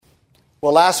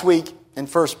Well, last week in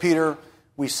 1 Peter,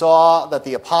 we saw that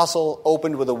the apostle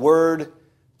opened with a word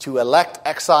to elect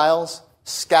exiles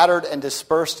scattered and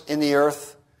dispersed in the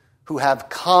earth who have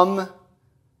come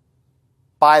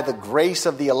by the grace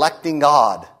of the electing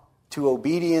God to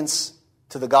obedience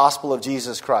to the gospel of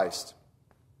Jesus Christ.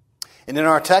 And in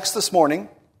our text this morning,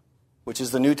 which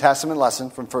is the New Testament lesson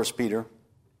from 1 Peter,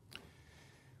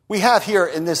 we have here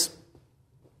in this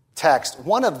text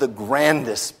one of the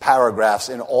grandest paragraphs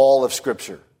in all of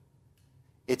Scripture.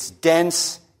 It's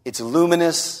dense, it's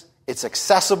luminous, it's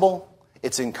accessible,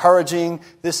 it's encouraging.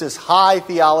 This is high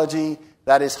theology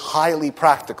that is highly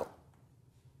practical.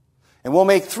 And we'll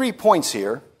make 3 points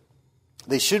here.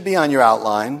 They should be on your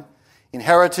outline.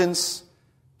 Inheritance,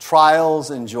 trials,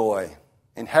 and joy.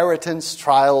 Inheritance,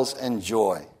 trials, and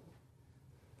joy.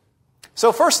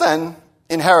 So first then,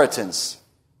 inheritance.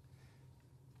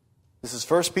 This is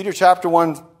 1 Peter chapter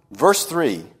 1, verse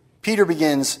 3. Peter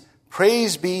begins,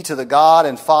 "Praise be to the God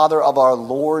and Father of our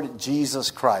Lord Jesus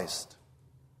Christ."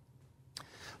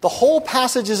 The whole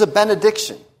passage is a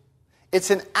benediction.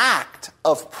 It's an act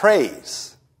of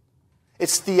praise.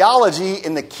 It's theology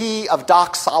in the key of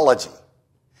doxology.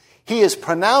 He is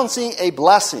pronouncing a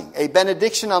blessing, a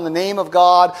benediction on the name of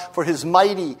God for his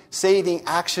mighty saving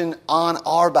action on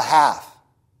our behalf.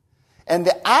 And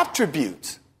the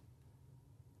attribute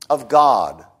of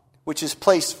God, which is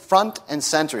placed front and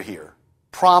center here,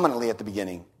 prominently at the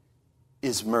beginning,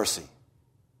 is mercy.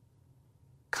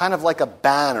 Kind of like a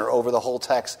banner over the whole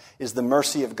text is the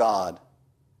mercy of God.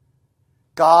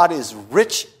 God is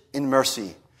rich in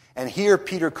mercy. And here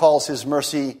Peter calls his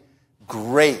mercy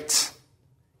great.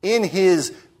 In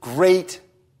his great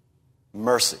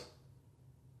mercy.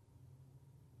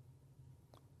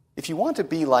 If you want to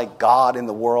be like God in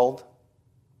the world,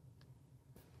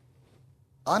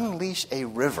 unleash a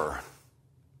river,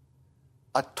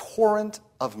 a torrent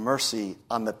of mercy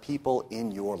on the people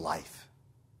in your life.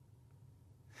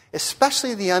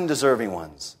 Especially the undeserving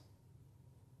ones.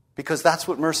 Because that's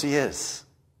what mercy is.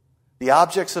 The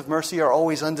objects of mercy are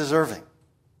always undeserving.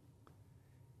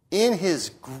 In his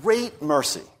great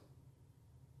mercy,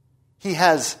 he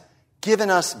has given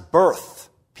us birth,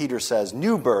 Peter says,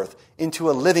 new birth, into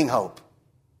a living hope.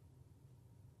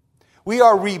 We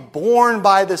are reborn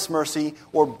by this mercy,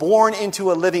 or born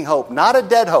into a living hope. Not a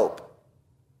dead hope,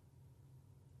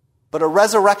 but a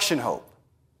resurrection hope.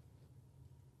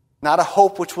 Not a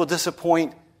hope which will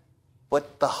disappoint,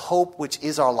 but the hope which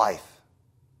is our life.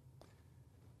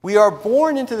 We are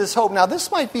born into this hope. Now, this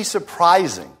might be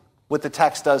surprising, what the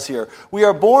text does here. We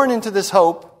are born into this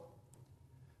hope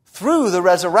through the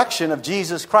resurrection of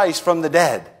Jesus Christ from the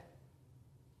dead.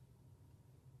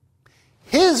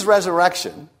 His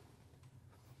resurrection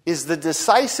is the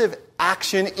decisive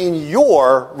action in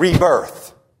your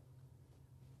rebirth.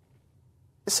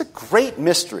 It's a great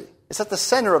mystery. It's at the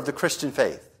center of the Christian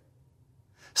faith.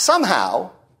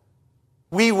 Somehow,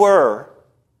 we were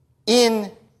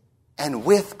in and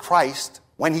with Christ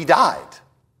when he died.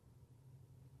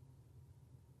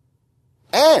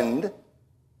 And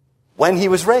when he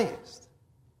was raised.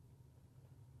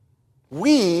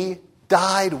 We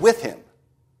died with him.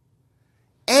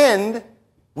 And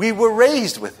we were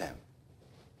raised with him.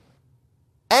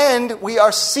 And we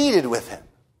are seated with him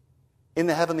in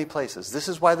the heavenly places. This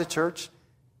is why the church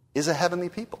is a heavenly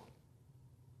people.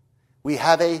 We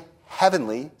have a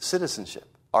heavenly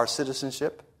citizenship. Our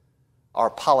citizenship, our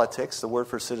politics, the word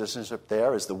for citizenship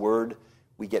there is the word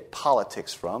we get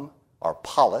politics from, our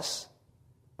polis.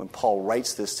 When Paul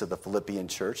writes this to the Philippian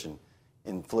church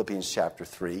in Philippians chapter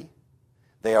 3,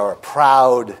 they are a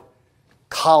proud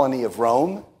colony of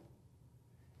Rome.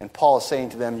 And Paul is saying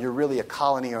to them, you're really a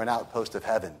colony or an outpost of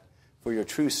heaven, for your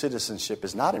true citizenship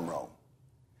is not in Rome,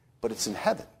 but it's in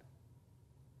heaven.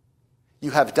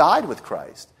 You have died with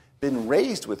Christ, been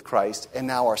raised with Christ, and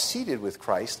now are seated with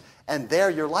Christ, and there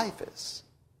your life is.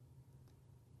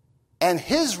 And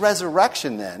his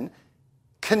resurrection then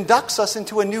conducts us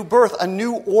into a new birth, a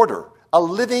new order, a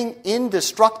living,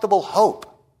 indestructible hope.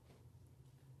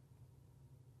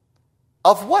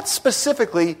 Of what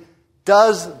specifically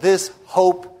does this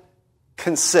hope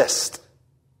consist?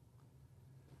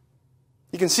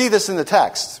 You can see this in the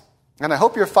text, and I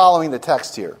hope you're following the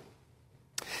text here.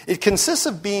 It consists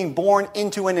of being born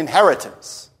into an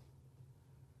inheritance.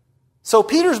 So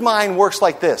Peter's mind works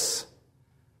like this.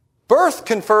 Birth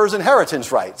confers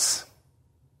inheritance rights.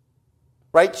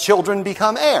 Right? Children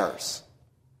become heirs.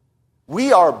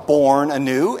 We are born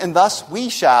anew, and thus we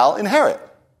shall inherit.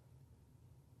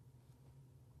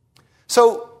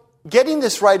 So, getting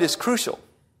this right is crucial.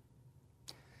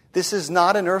 This is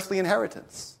not an earthly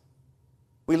inheritance.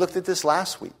 We looked at this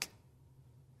last week.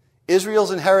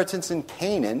 Israel's inheritance in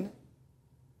Canaan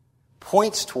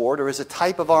points toward or is a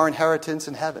type of our inheritance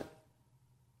in heaven.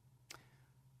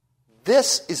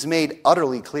 This is made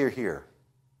utterly clear here.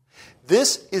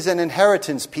 This is an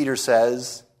inheritance, Peter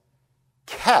says,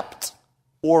 kept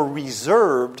or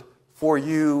reserved for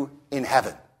you in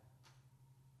heaven.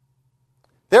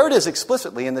 There it is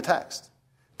explicitly in the text.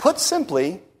 Put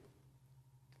simply,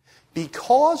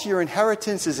 because your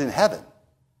inheritance is in heaven,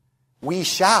 we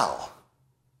shall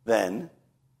then,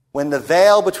 when the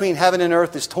veil between heaven and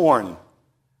earth is torn,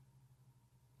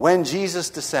 when Jesus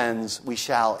descends, we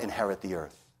shall inherit the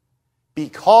earth.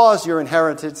 Because your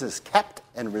inheritance is kept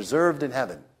and reserved in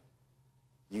heaven,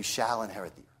 you shall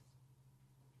inherit the earth.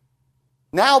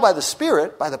 Now, by the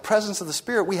Spirit, by the presence of the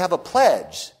Spirit, we have a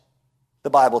pledge, the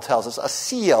Bible tells us, a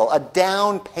seal, a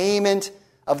down payment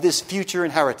of this future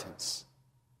inheritance.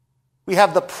 We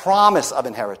have the promise of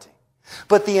inheriting.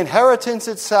 But the inheritance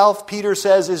itself, Peter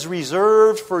says, is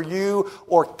reserved for you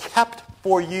or kept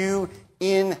for you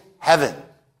in heaven.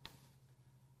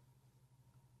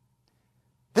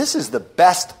 This is the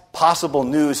best possible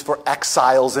news for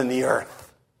exiles in the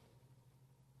earth.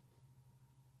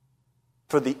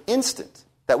 For the instant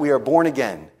that we are born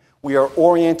again, we are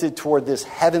oriented toward this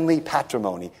heavenly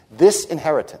patrimony, this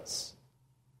inheritance.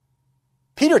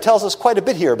 Peter tells us quite a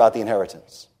bit here about the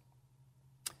inheritance.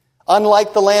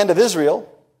 Unlike the land of Israel,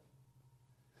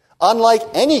 unlike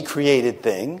any created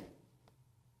thing,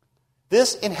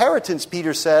 this inheritance,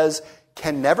 Peter says,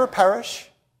 can never perish,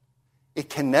 it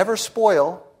can never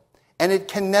spoil, and it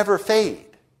can never fade.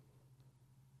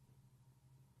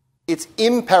 It's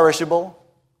imperishable,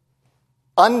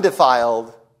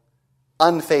 undefiled,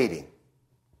 unfading.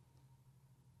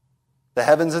 The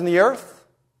heavens and the earth,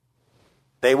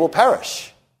 they will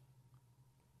perish.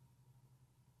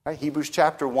 Right? Hebrews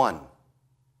chapter 1,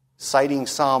 citing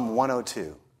Psalm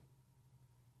 102.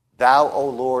 Thou, O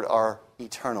Lord, art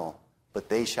eternal, but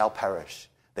they shall perish.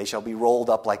 They shall be rolled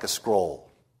up like a scroll.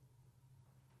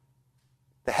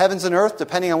 The heavens and earth,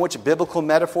 depending on which biblical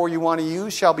metaphor you want to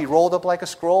use, shall be rolled up like a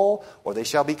scroll, or they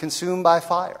shall be consumed by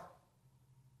fire.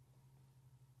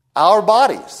 Our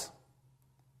bodies,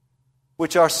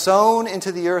 which are sown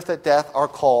into the earth at death, are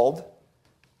called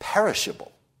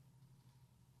perishable,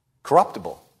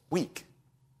 corruptible, weak.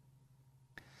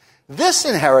 This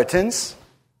inheritance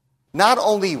not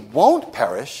only won't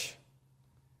perish,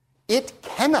 it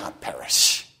cannot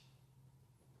perish.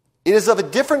 It is of a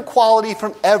different quality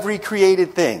from every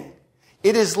created thing.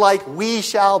 It is like we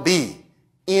shall be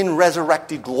in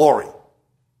resurrected glory.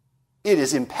 It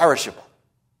is imperishable.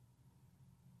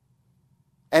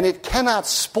 And it cannot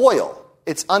spoil.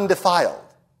 It's undefiled.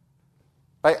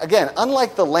 Right? Again,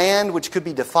 unlike the land which could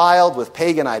be defiled with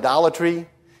pagan idolatry,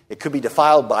 it could be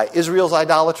defiled by Israel's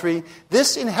idolatry,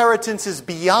 this inheritance is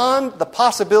beyond the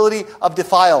possibility of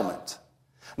defilement.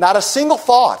 Not a single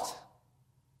thought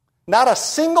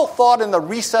in the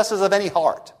recesses of any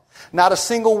heart, not a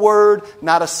single word,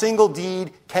 not a single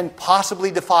deed can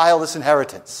possibly defile this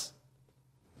inheritance.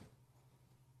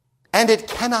 And it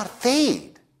cannot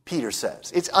fade, Peter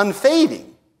says. It's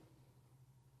unfading,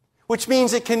 which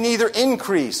means it can neither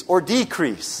increase or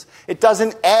decrease. It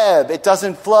doesn't ebb, it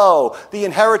doesn't flow. The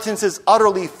inheritance is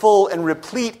utterly full and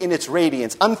replete in its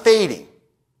radiance, unfading,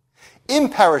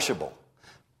 imperishable,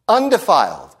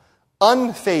 undefiled,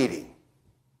 unfading.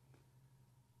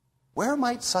 Where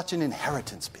might such an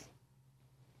inheritance be?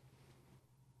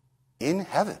 In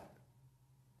heaven.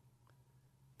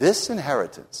 This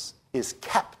inheritance is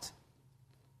kept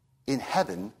in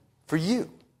heaven for you.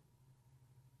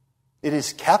 It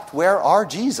is kept where our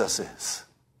Jesus is,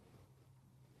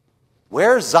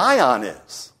 where Zion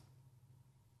is.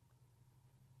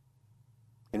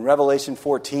 In Revelation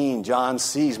 14, John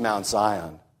sees Mount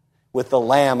Zion with the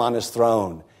Lamb on his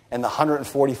throne and the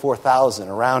 144,000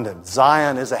 around him.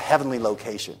 Zion is a heavenly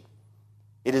location.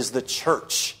 It is the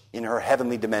church in her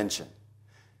heavenly dimension.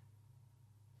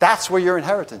 That's where your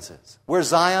inheritance is. Where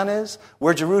Zion is,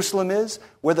 where Jerusalem is,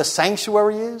 where the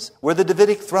sanctuary is, where the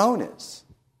Davidic throne is,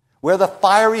 where the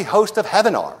fiery host of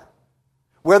heaven are,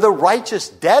 where the righteous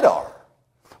dead are,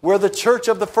 where the church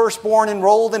of the firstborn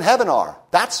enrolled in heaven are.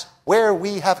 That's where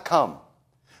we have come.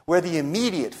 Where the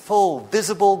immediate, full,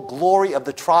 visible glory of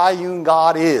the triune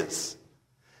God is.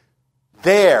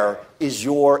 There is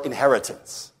your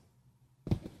inheritance.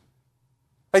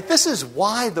 Right? This is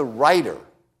why the writer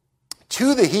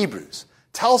to the Hebrews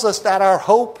tells us that our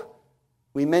hope,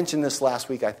 we mentioned this last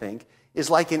week, I think,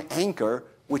 is like an anchor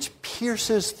which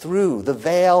pierces through the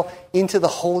veil into the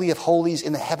Holy of Holies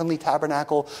in the heavenly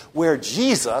tabernacle, where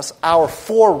Jesus, our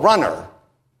forerunner,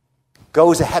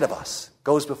 goes ahead of us,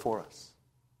 goes before us.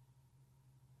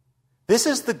 This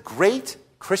is the great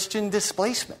Christian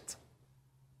displacement.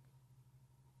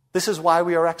 This is why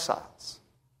we are exiles.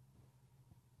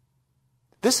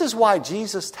 This is why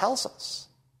Jesus tells us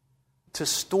to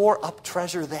store up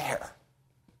treasure there,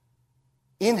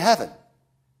 in heaven,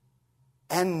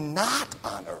 and not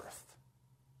on earth.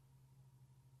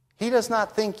 He does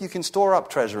not think you can store up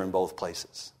treasure in both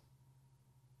places.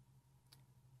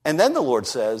 And then the Lord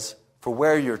says, for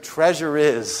where your treasure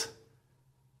is,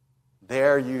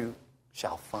 there you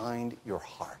shall find your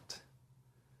heart.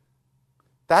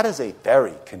 That is a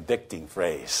very convicting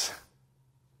phrase.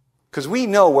 Because we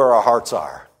know where our hearts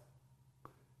are.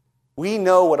 We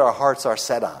know what our hearts are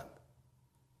set on.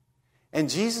 And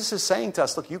Jesus is saying to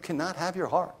us, look, you cannot have your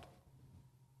heart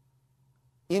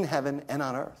in heaven and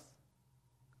on earth.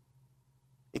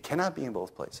 It cannot be in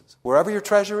both places. Wherever your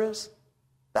treasure is,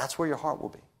 that's where your heart will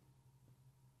be.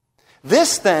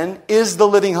 This, then, is the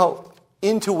living hope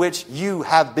into which you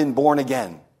have been born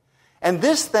again. And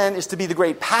this, then, is to be the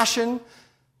great passion,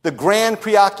 the grand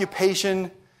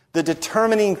preoccupation, the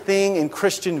determining thing in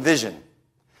Christian vision.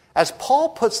 As Paul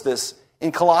puts this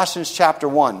in Colossians chapter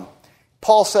 1,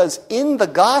 Paul says, in the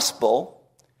gospel,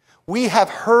 we have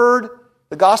heard,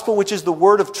 the gospel which is the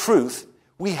word of truth,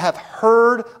 we have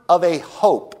heard of a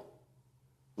hope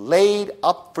laid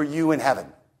up for you in heaven.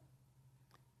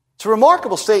 It's a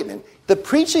remarkable statement. The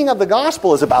preaching of the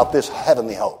gospel is about this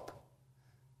heavenly hope.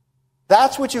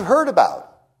 That's what you heard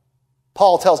about.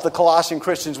 Paul tells the Colossian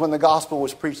Christians when the gospel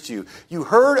was preached to you. You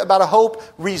heard about a hope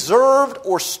reserved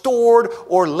or stored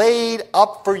or laid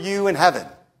up for you in heaven.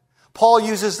 Paul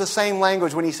uses the same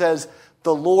language when he says,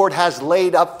 the Lord has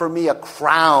laid up for me a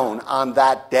crown on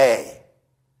that day.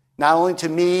 Not only to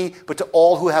me, but to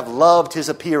all who have loved his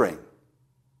appearing.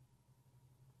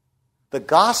 The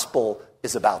gospel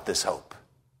is about this hope,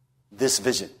 this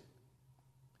vision.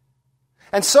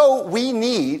 And so we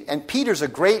need, and Peter's a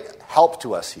great help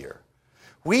to us here,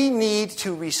 we need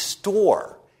to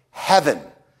restore heaven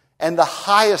and the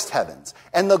highest heavens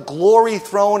and the glory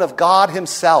throne of God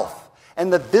himself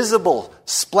and the visible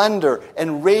splendor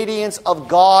and radiance of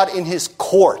God in his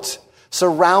court,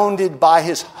 surrounded by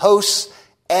his hosts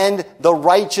and the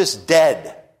righteous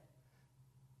dead.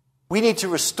 We need to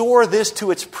restore this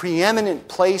to its preeminent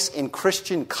place in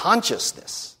Christian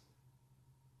consciousness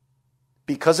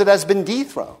because it has been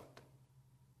dethroned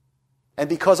and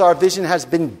because our vision has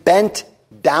been bent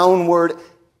downward,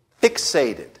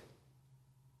 fixated,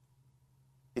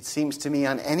 it seems to me,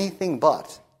 on anything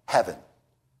but heaven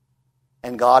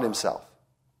and God himself.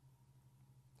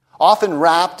 Often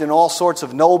wrapped in all sorts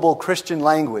of noble Christian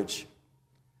language,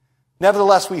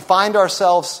 nevertheless, we find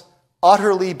ourselves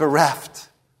utterly bereft,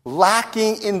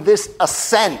 lacking in this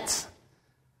ascent,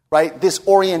 right? This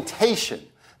orientation,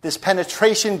 this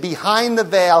penetration behind the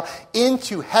veil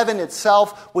into heaven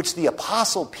itself, which the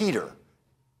Apostle Peter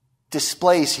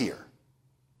displays here.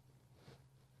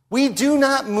 We do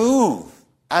not move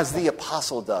as the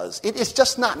apostle does. It is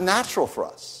just not natural for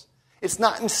us. It's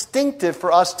not instinctive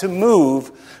for us to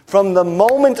move from the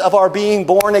moment of our being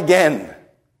born again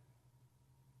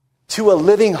to a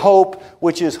living hope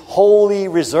which is wholly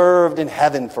reserved in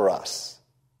heaven for us.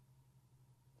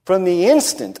 From the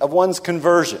instant of one's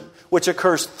conversion, which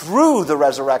occurs through the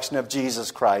resurrection of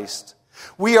Jesus Christ,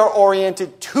 we are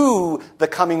oriented to the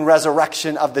coming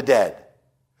resurrection of the dead,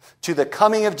 to the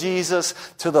coming of Jesus,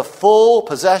 to the full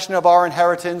possession of our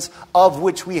inheritance, of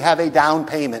which we have a down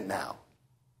payment now.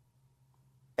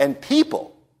 And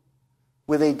people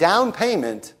with a down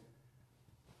payment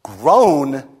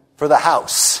groan for the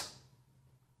house.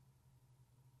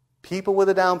 People with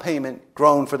a down payment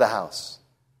groan for the house.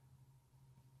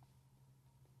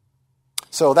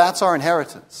 So that's our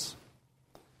inheritance.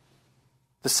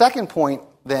 The second point,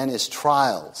 then, is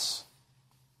trials.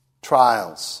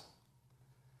 Trials.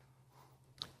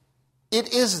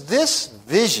 It is this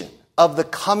vision of the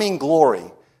coming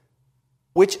glory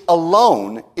which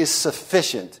alone is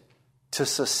sufficient to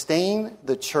sustain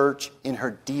the church in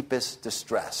her deepest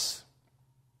distress.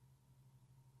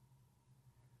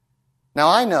 Now,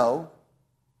 I know,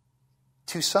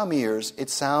 to some ears, it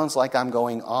sounds like I'm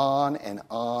going on and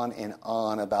on and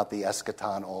on about the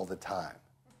eschaton all the time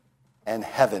and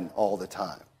heaven all the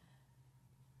time.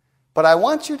 But I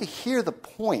want you to hear the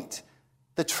point,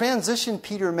 the transition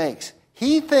Peter makes.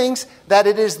 He thinks that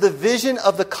it is the vision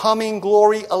of the coming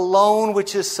glory alone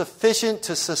which is sufficient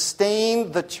to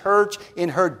sustain the church in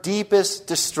her deepest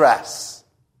distress.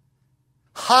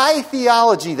 High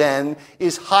theology, then,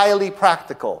 is highly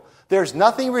practical. There's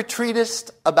nothing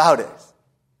retreatist about it.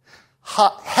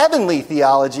 Heavenly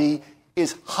theology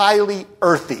is highly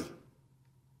earthy.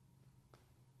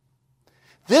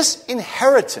 This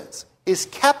inheritance is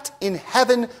kept in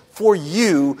heaven for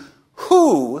you,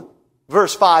 who,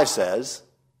 verse 5 says,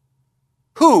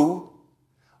 who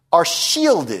are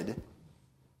shielded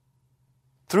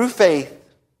through faith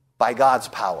by God's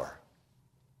power.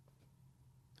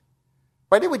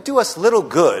 Right? It would do us little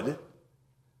good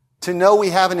to know we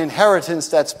have an inheritance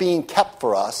that's being kept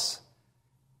for us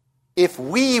if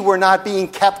we were not being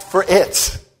kept for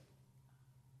it.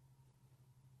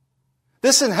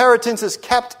 This inheritance is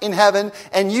kept in heaven,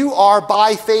 and you are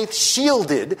by faith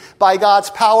shielded by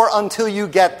God's power until you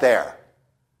get there.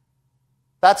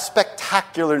 That's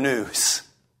spectacular news.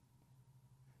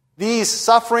 These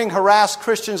suffering, harassed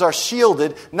Christians are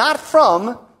shielded not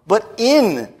from, but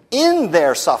in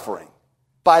their suffering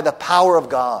by the power of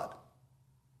God.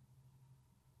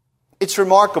 It's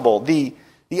remarkable. The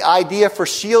idea for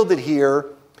shielded here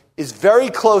is very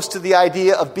close to the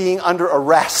idea of being under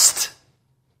arrest.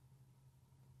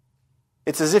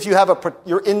 It's as if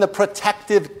you're in the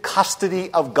protective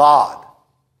custody of God.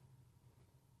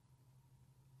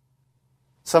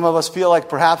 Some of us feel like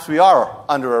perhaps we are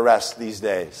under arrest these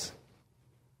days.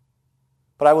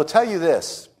 But I will tell you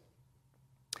this.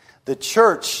 The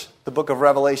church, the book of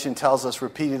Revelation tells us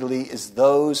repeatedly, is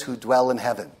those who dwell in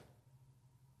heaven.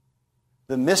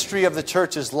 The mystery of the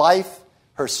church's life,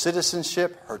 her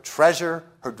citizenship, her treasure,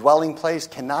 her dwelling place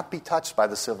cannot be touched by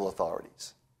the civil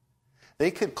authorities.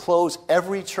 They could close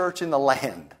every church in the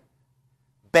land,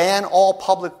 ban all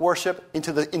public worship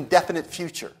into the indefinite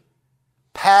future,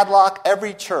 padlock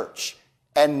every church,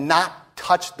 and not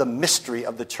touch the mystery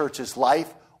of the church's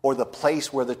life or the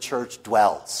place where the church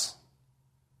dwells.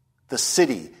 The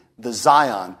city, the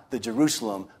Zion, the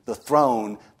Jerusalem, the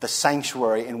throne, the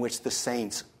sanctuary in which the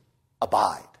saints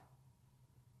abide.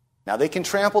 Now, they can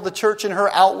trample the church in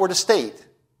her outward estate,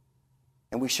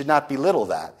 and we should not belittle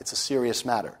that. It's a serious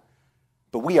matter.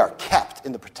 But we are kept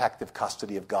in the protective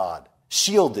custody of God,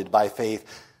 shielded by faith.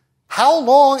 How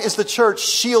long is the church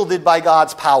shielded by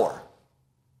God's power?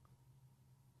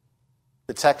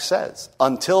 The text says,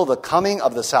 until the coming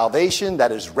of the salvation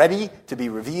that is ready to be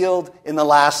revealed in the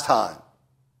last time.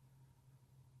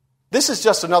 This is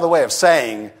just another way of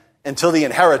saying, until the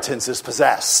inheritance is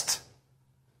possessed.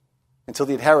 Until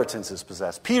the inheritance is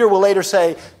possessed. Peter will later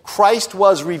say, Christ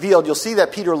was revealed. You'll see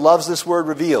that Peter loves this word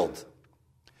revealed.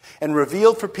 And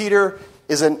revealed for Peter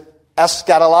is an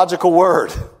eschatological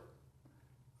word.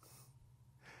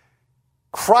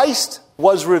 Christ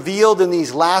was revealed in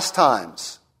these last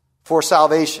times for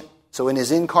salvation. So in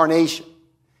his incarnation,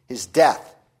 his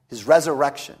death, his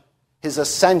resurrection, his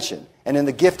ascension, and in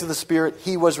the gift of the Spirit,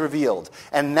 he was revealed.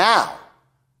 And now,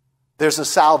 there's a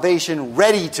salvation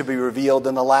ready to be revealed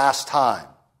in the last time.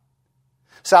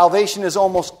 Salvation is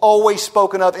almost always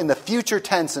spoken of in the future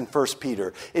tense in 1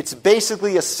 Peter. It's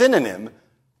basically a synonym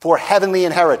for heavenly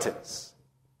inheritance.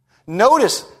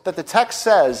 Notice that the text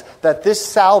says that this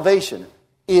salvation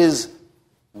is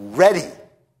ready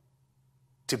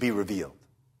to be revealed.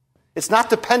 It's not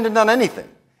dependent on anything.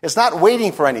 It's not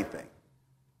waiting for anything.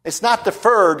 It's not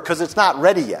deferred because it's not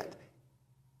ready yet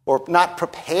or not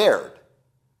prepared.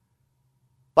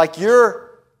 Like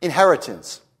your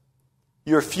inheritance,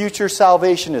 your future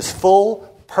salvation is full,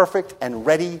 perfect, and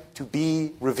ready to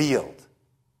be revealed.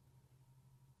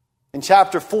 In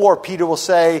chapter 4, Peter will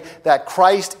say that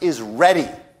Christ is ready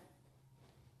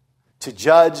to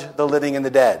judge the living and the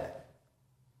dead.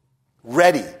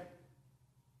 Ready,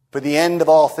 for the end of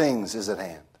all things is at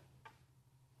hand.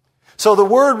 So the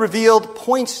word revealed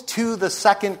points to the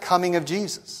second coming of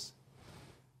Jesus.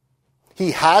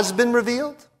 He has been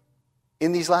revealed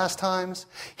in these last times.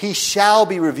 He shall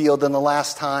be revealed in the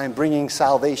last time, bringing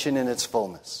salvation in its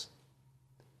fullness.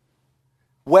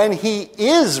 When he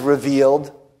is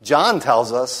revealed, John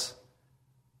tells us,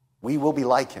 we will be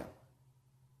like him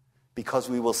because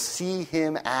we will see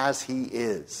him as he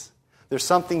is. There's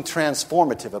something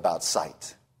transformative about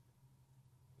sight.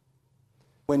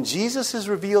 When Jesus is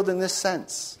revealed in this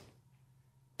sense,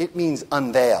 it means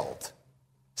unveiled,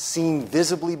 seen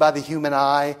visibly by the human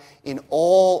eye in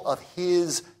all of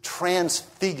his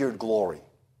transfigured glory.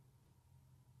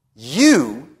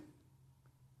 You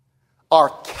are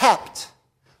kept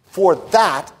for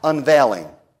that unveiling,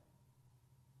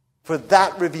 for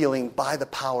that revealing by the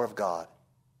power of God.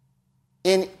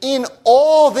 And in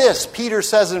all this, Peter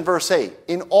says in verse 8,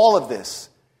 in all of this,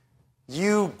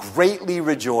 you greatly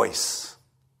rejoice.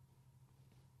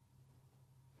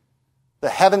 The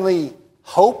heavenly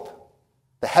hope,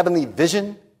 the heavenly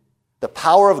vision, the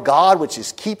power of God which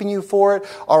is keeping you for it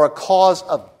are a cause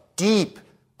of deep,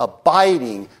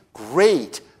 abiding,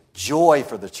 great joy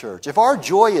for the church. If our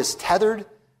joy is tethered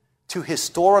to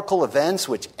historical events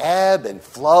which ebb and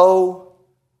flow,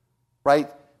 right?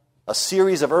 a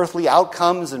series of earthly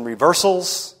outcomes and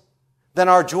reversals, then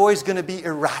our joy is going to be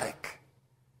erratic.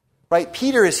 Right?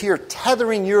 Peter is here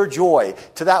tethering your joy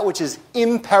to that which is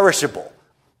imperishable,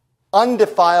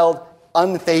 undefiled,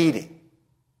 unfading.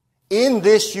 In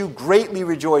this you greatly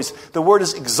rejoice. The word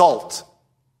is exult.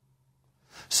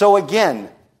 So again,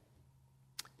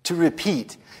 to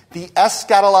repeat, the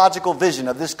eschatological vision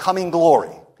of this coming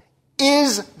glory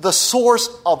is the source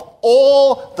of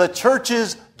all the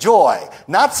church's joy.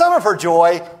 Not some of her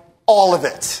joy, all of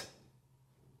it.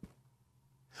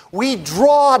 We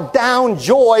draw down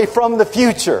joy from the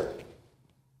future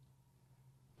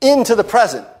into the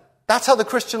present. That's how the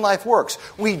Christian life works.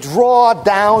 We draw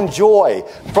down joy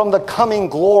from the coming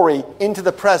glory into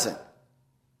the present.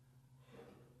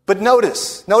 But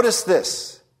notice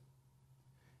this.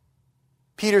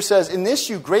 Peter says, in this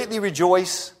you greatly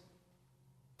rejoice,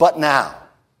 but now,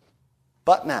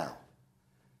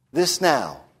 this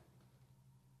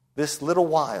little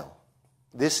while,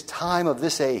 this time of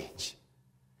this age,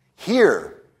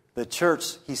 here the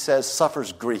church, he says,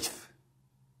 suffers grief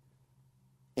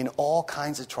in all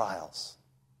kinds of trials.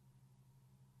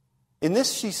 In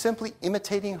this, she's simply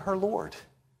imitating her Lord.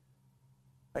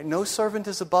 Right? No servant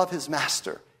is above his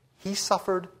master. He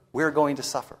suffered, we're going to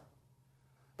suffer.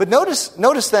 But notice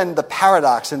then the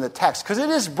paradox in the text, because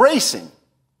it is bracing.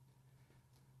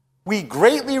 We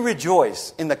greatly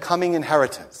rejoice in the coming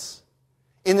inheritance,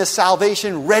 in the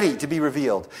salvation ready to be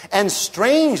revealed. And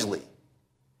strangely,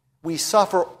 we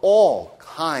suffer all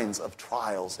kinds of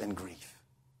trials and grief.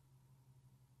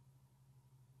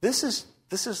 This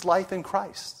is life in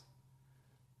Christ.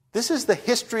 This is the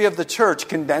history of the church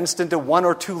condensed into 1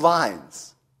 or 2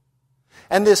 lines.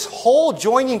 And this whole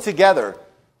joining together,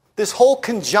 this whole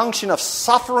conjunction of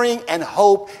suffering and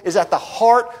hope is at the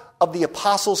heart of the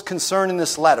apostles' concern in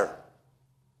this letter.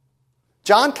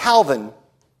 John Calvin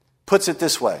puts it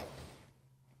this way.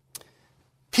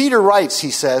 Peter writes,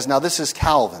 he says, now this is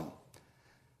Calvin,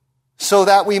 so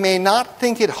that we may not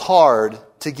think it hard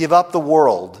to give up the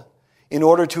world in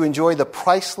order to enjoy the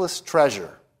priceless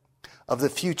treasure of the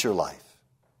future life.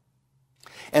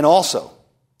 And also,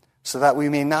 so that we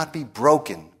may not be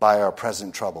broken by our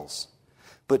present troubles,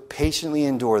 but patiently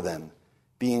endure them,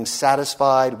 being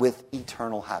satisfied with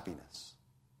eternal happiness.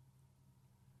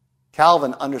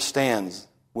 Calvin understands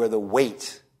where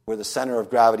the center of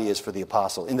gravity is for the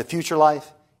apostle, in the future life,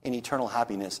 in eternal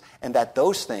happiness, and that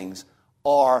those things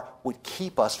would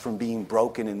keep us from being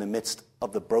broken in the midst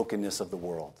of the brokenness of the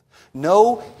world.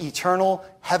 No eternal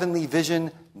heavenly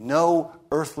vision, no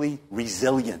earthly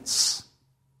resilience.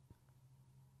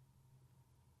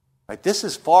 Right? This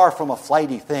is far from a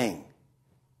flighty thing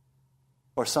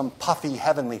or some puffy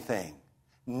heavenly thing.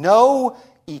 No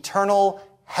eternal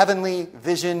heavenly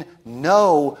vision,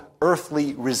 no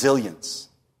earthly resilience.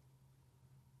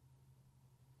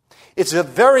 It's a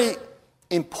very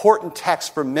important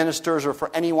text for ministers or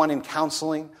for anyone in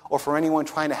counseling or for anyone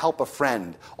trying to help a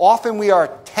friend. Often we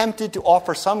are tempted to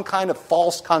offer some kind of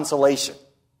false consolation.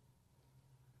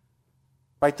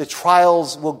 Right? The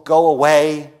trials will go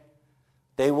away.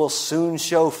 They will soon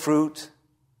show fruit.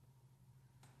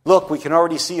 Look, we can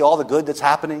already see all the good that's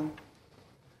happening.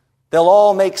 They'll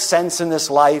all make sense in this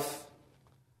life.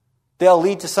 They'll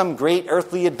lead to some great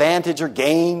earthly advantage or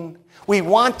gain. We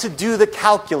want to do the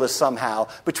calculus somehow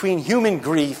between human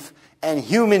grief and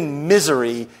human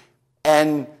misery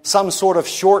and some sort of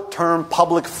short-term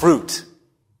public fruit.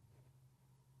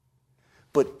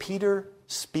 But Peter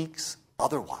speaks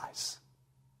otherwise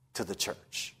to the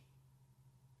church.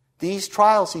 These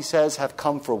trials, he says, have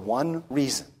come for one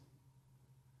reason: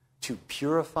 to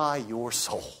purify your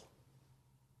soul.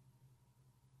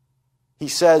 He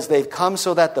says they've come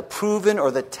so that the proven or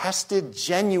the tested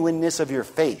genuineness of your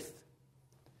faith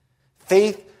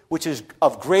which is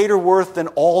of greater worth than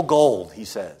all gold, he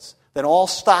says, than all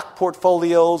stock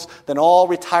portfolios, than all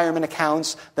retirement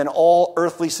accounts, than all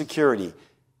earthly security.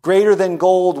 Greater than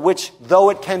gold, which, though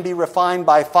it can be refined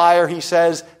by fire, he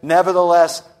says,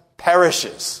 nevertheless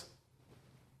perishes.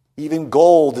 Even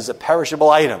gold is a perishable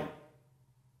item.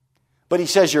 But he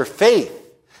says your faith,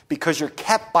 because you're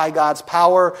kept by God's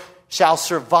power, shall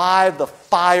survive the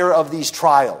fire of these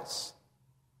trials.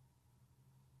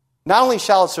 Not only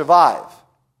shall it survive,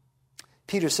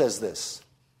 Peter says this,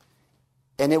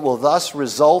 and it will thus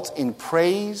result in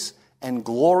praise and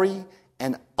glory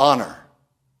and honor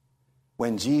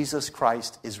when Jesus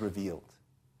Christ is revealed,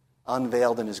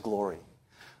 unveiled in his glory.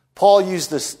 Paul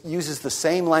uses the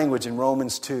same language in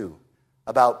Romans 2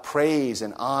 about praise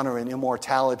and honor and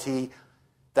immortality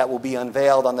that will be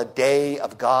unveiled on the day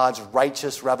of God's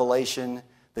righteous revelation,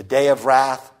 the day of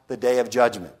wrath, the day of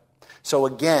judgment. So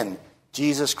again,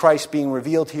 Jesus Christ being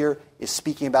revealed here is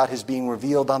speaking about his being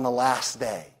revealed on the last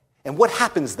day. And what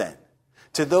happens then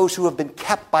to those who have been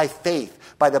kept by faith,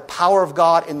 by the power of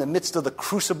God in the midst of the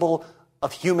crucible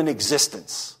of human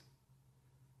existence?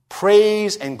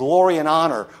 Praise and glory and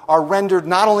honor are rendered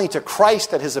not only to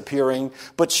Christ at his appearing,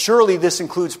 but surely this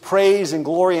includes praise and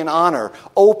glory and honor,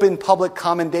 open public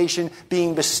commendation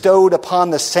being bestowed upon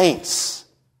the saints.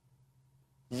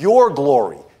 Your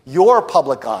glory, your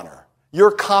public honor,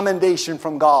 your commendation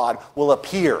from God will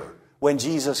appear when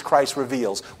Jesus Christ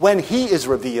reveals. When he is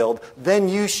revealed, then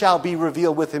you shall be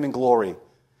revealed with him in glory.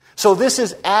 So this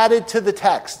is added to the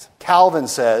text, Calvin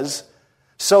says,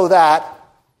 so that,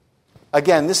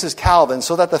 again, this is Calvin,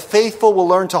 so that the faithful will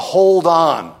learn to hold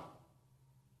on.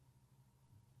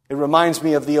 It reminds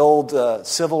me of the old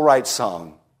civil rights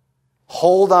song.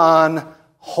 Hold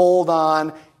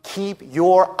on, keep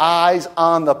your eyes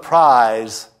on the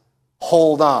prize,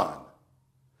 hold on.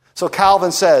 So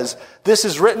Calvin says, this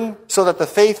is written so that the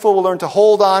faithful will learn to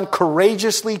hold on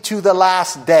courageously to the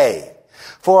last day.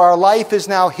 For our life is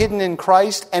now hidden in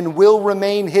Christ and will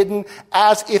remain hidden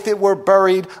as if it were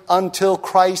buried until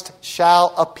Christ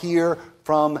shall appear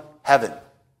from heaven.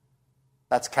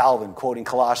 That's Calvin quoting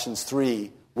Colossians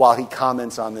 3 while he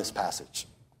comments on this passage.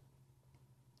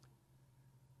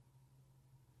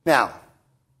 Now,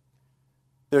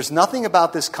 there's nothing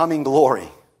about this coming glory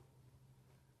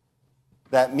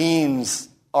that means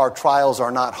our trials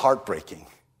are not heartbreaking.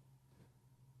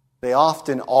 They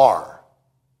often are.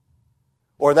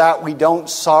 Or that we don't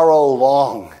sorrow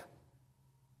long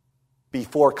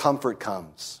before comfort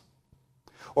comes.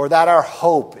 Or that our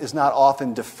hope is not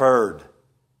often deferred,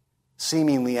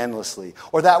 seemingly endlessly.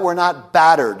 Or that we're not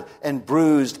battered and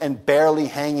bruised and barely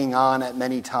hanging on at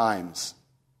many times.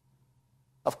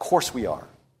 Of course we are.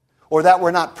 Or that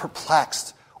we're not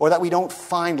perplexed. Or that we don't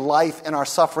find life and our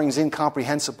sufferings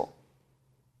incomprehensible.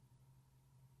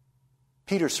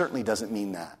 Peter certainly doesn't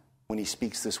mean that when he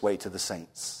speaks this way to the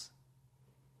saints.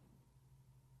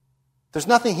 There's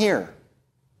nothing here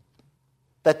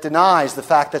that denies the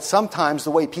fact that sometimes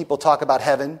the way people talk about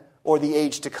heaven or the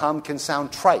age to come can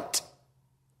sound trite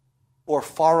or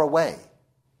far away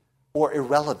or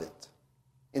irrelevant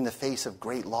in the face of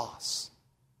great loss.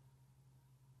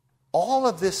 All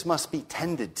of this must be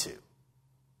tended to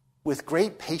with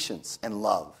great patience and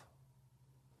love.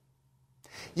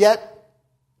 Yet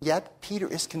Peter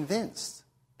is convinced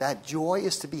that joy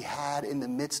is to be had in the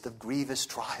midst of grievous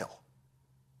trial.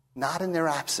 Not in their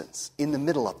absence, in the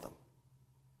middle of them.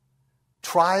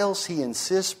 Trials, he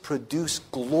insists, produce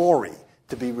glory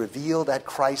to be revealed at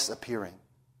Christ's appearing.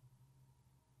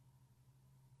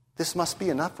 This must be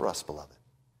enough for us, beloved.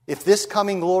 If this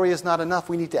coming glory is not enough,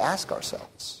 we need to ask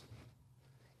ourselves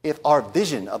if our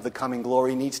vision of the coming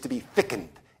glory needs to be thickened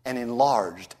and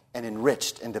enlarged and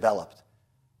enriched and developed.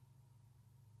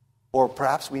 Or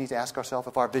perhaps we need to ask ourselves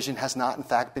if our vision has not, in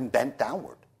fact, been bent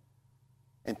downward.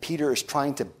 And Peter is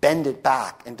trying to bend it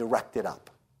back and direct it up.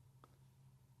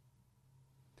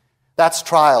 That's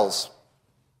trials.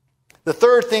 The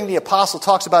third thing the apostle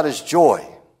talks about is joy.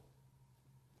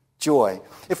 Joy.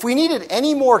 If we needed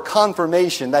any more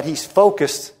confirmation that he's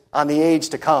focused on the age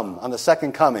to come, on the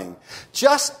second coming,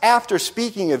 just after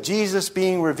speaking of Jesus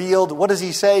being revealed, what does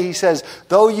he say? He says,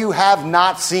 though you have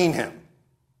not seen him.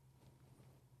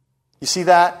 You see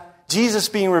that? Jesus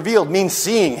being revealed means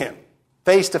seeing him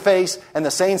face to face, and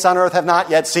the saints on earth have not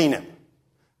yet seen him.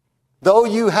 Though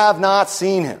you have not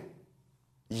seen him,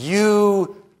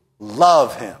 you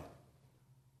love him.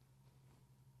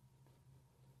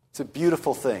 It's a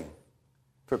beautiful thing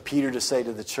for Peter to say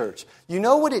to the church. You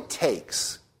know what it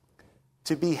takes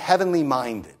to be heavenly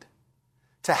minded,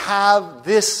 to have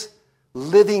this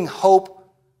living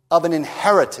hope of an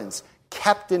inheritance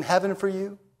kept in heaven for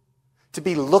you, to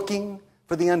be looking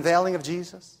for the unveiling of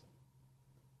Jesus?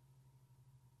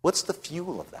 What's the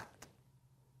fuel of that?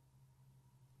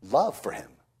 Love for him.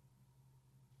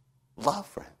 Love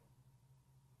for him.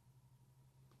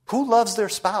 Who loves their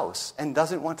spouse and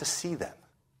doesn't want to see them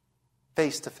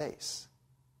face to face?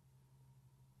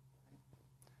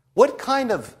 What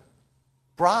kind of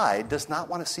bride does not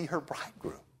want to see her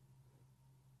bridegroom?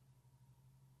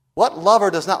 What lover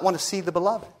does not want to see the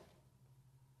beloved?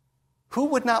 Who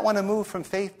would not want to move from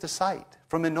faith to sight,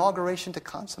 from inauguration to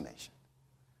consummation?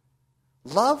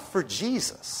 Love for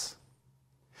Jesus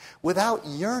without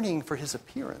yearning for his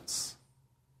appearance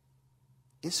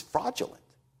is fraudulent.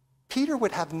 Peter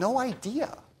would have no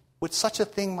idea what such a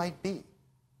thing might be.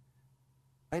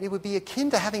 Right? It would be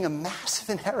akin to having a massive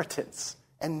inheritance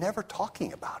and never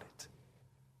talking about it.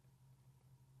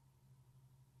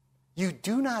 You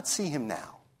do not see him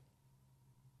now,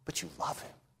 but you love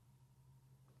him.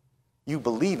 You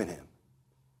believe in him,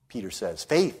 Peter says.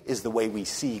 Faith is the way we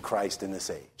see Christ in this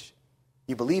age.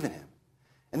 You believe in him.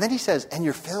 And then he says, and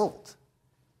you're filled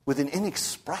with an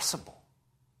inexpressible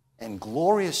and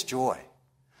glorious joy.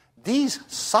 These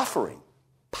suffering,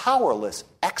 powerless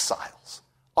exiles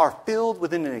are filled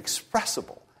with an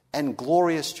inexpressible and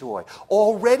glorious joy.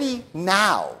 Already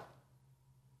now,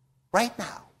 right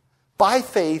now, by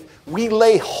faith, we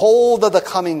lay hold of the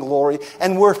coming glory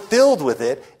and we're filled with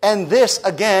it. And this,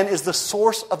 again, is the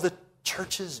source of the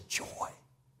church's joy.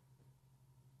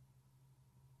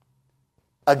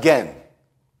 Again,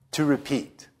 to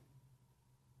repeat,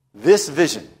 this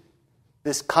vision,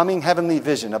 this coming heavenly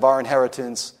vision of our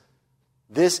inheritance,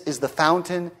 this is the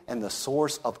fountain and the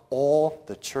source of all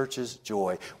the church's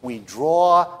joy. We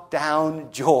draw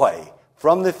down joy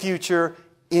from the future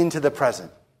into the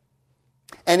present.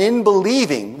 And in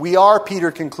believing, we are,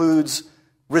 Peter concludes,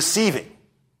 receiving.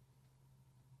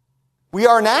 We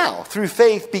are now, through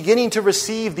faith, beginning to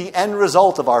receive the end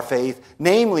result of our faith,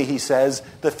 namely, he says,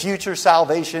 the future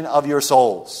salvation of your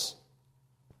souls.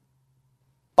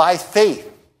 By faith,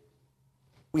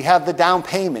 we have the down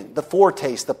payment, the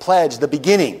foretaste, the pledge, the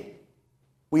beginning.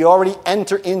 We already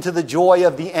enter into the joy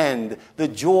of the end, the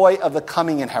joy of the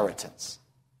coming inheritance.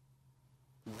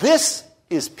 This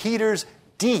is Peter's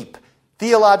deep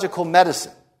theological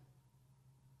medicine,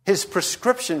 his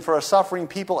prescription for a suffering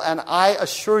people, and I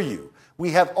assure you, we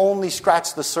have only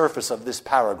scratched the surface of this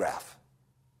paragraph.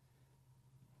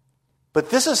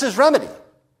 But this is his remedy.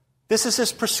 This is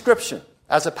his prescription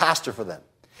as a pastor for them.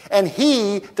 And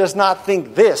he does not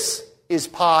think this is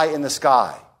pie in the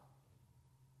sky.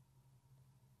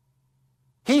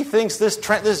 He thinks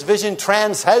this vision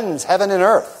transcends heaven and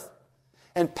earth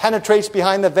and penetrates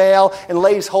behind the veil and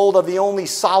lays hold of the only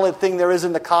solid thing there is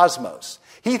in the cosmos.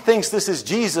 He thinks this is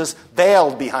Jesus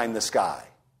veiled behind the sky.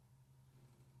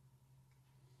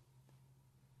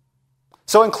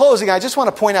 So in closing, I just want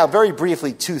to point out very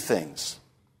briefly two things.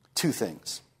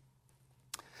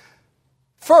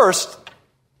 First,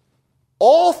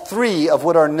 all three of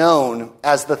what are known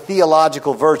as the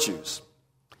theological virtues,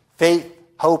 faith,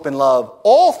 hope, and love,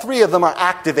 all three of them are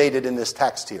activated in this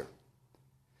text here.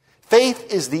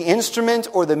 Faith is the instrument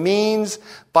or the means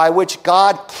by which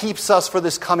God keeps us for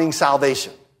this coming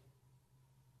salvation,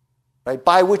 right?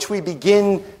 By which we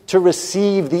begin to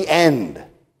receive the end.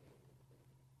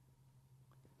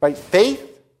 Right?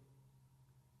 Faith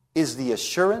is the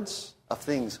assurance of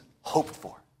things hoped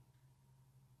for,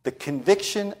 the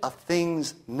conviction of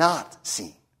things not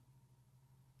seen.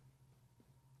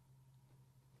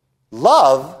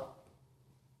 Love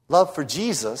for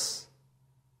Jesus,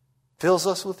 fills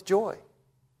us with joy.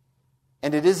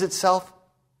 And it is itself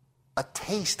a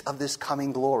taste of this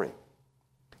coming glory.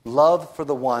 Love for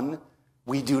the one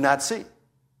we do not see.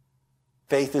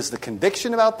 Faith is the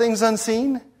conviction about things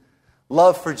unseen.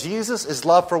 Love for Jesus is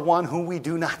love for one whom we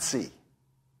do not see.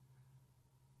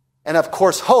 And of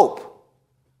course, hope,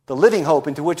 the living hope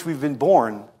into which we've been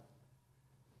born,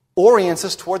 orients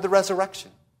us toward the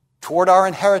resurrection, toward our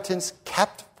inheritance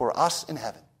kept for us in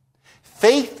heaven.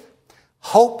 Faith,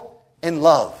 hope, and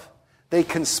love, they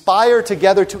conspire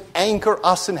together to anchor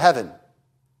us in heaven.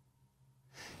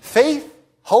 Faith,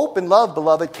 hope, and love,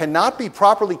 beloved, cannot be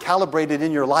properly calibrated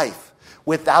in your life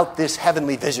without this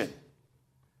heavenly vision.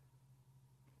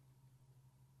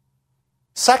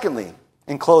 Secondly,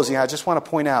 in closing, I just want to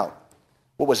point out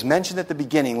what was mentioned at the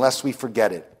beginning, lest we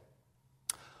forget it.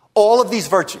 All of these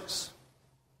virtues,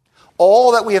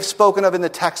 all that we have spoken of in the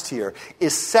text here,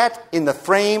 is set in the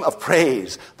frame of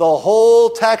praise. The whole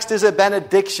text is a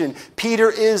benediction.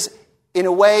 Peter is, in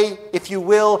a way, if you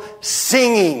will,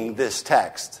 singing this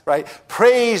text, right?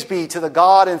 Praise be to the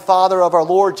God and Father of our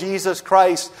Lord Jesus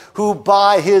Christ, who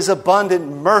by his abundant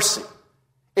mercy,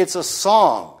 it's a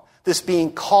song, this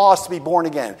being caused to be born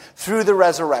again through the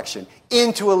resurrection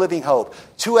into a living hope,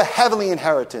 to a heavenly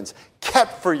inheritance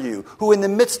kept for you, who in the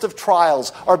midst of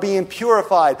trials are being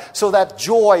purified so that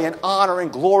joy and honor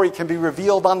and glory can be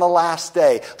revealed on the last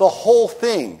day. The whole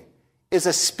thing is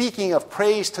a speaking of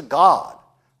praise to God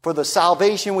for the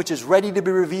salvation which is ready to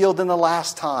be revealed in the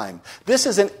last time. This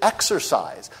is an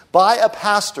exercise by a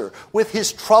pastor with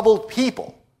his troubled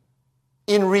people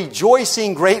in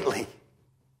rejoicing greatly,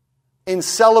 in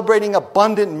celebrating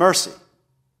abundant mercy.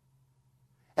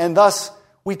 And thus,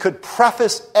 we could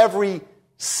preface every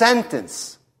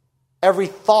sentence, every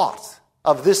thought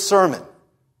of this sermon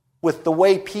with the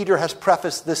way Peter has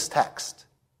prefaced this text.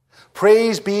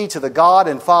 Praise be to the God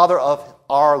and Father of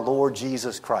our Lord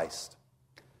Jesus Christ.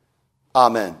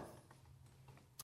 Amen.